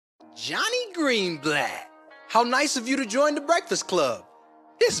Johnny Greenblatt. How nice of you to join the Breakfast Club.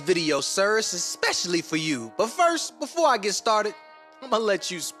 This video, sir, is especially for you. But first, before I get started, I'm gonna let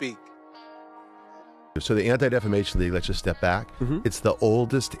you speak. So the Anti-Defamation League, let's just step back. It's the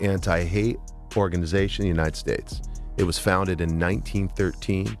oldest anti-hate organization in the United States. It was founded in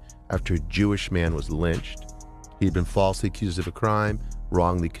 1913 after a Jewish man was lynched. He'd been falsely accused of a crime,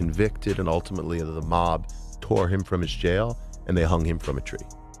 wrongly convicted, and ultimately the mob tore him from his jail and they hung him from a tree.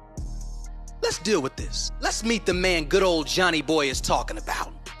 Let's deal with this. Let's meet the man good old Johnny Boy is talking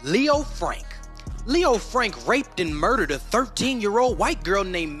about, Leo Frank. Leo Frank raped and murdered a 13-year-old white girl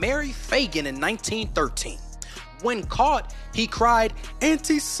named Mary Fagan in 1913. When caught, he cried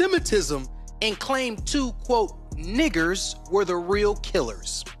anti-Semitism and claimed two, quote, niggers were the real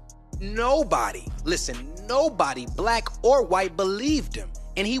killers. Nobody, listen, nobody, black or white, believed him,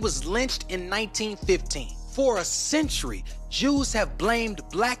 and he was lynched in 1915. For a century, Jews have blamed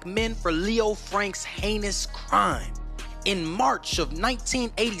black men for Leo Frank's heinous crime. In March of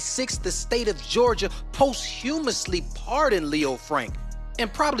 1986, the state of Georgia posthumously pardoned Leo Frank,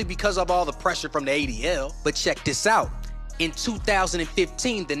 and probably because of all the pressure from the ADL. But check this out. In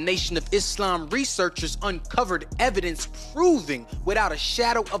 2015, the Nation of Islam researchers uncovered evidence proving without a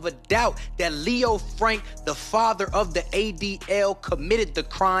shadow of a doubt that Leo Frank, the father of the ADL, committed the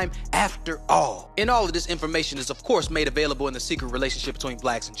crime after all. And all of this information is of course made available in The Secret Relationship Between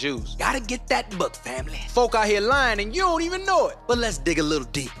Blacks and Jews. Gotta get that book, family. Folk out here lying and you don't even know it. But let's dig a little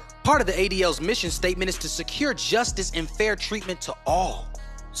deeper. Part of the ADL's mission statement is to secure justice and fair treatment to all.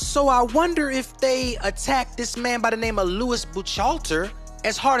 So I wonder if they attacked this man by the name of Louis Buchalter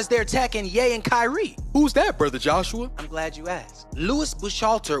as hard as they're attacking Ye and Kyrie. Who's that, Brother Joshua? I'm glad you asked. Louis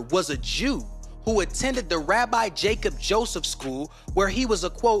Buchalter was a Jew who attended the Rabbi Jacob Joseph School, where he was a,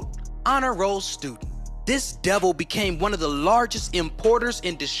 quote, honor roll student. This devil became one of the largest importers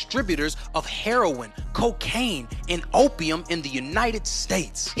and distributors of heroin, cocaine, and opium in the United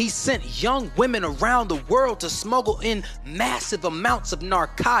States. He sent young women around the world to smuggle in massive amounts of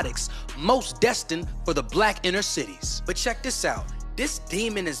narcotics, most destined for the black inner cities. But check this out. This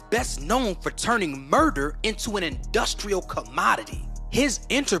demon is best known for turning murder into an industrial commodity. His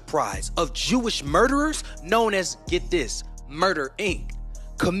enterprise of Jewish murderers, known as, get this, Murder Inc.,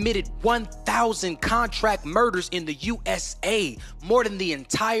 committed 1,000 contract murders in the USA, more than the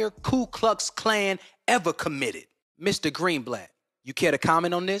entire Ku Klux Klan ever committed. Mr. Greenblatt, you care to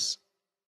comment on this?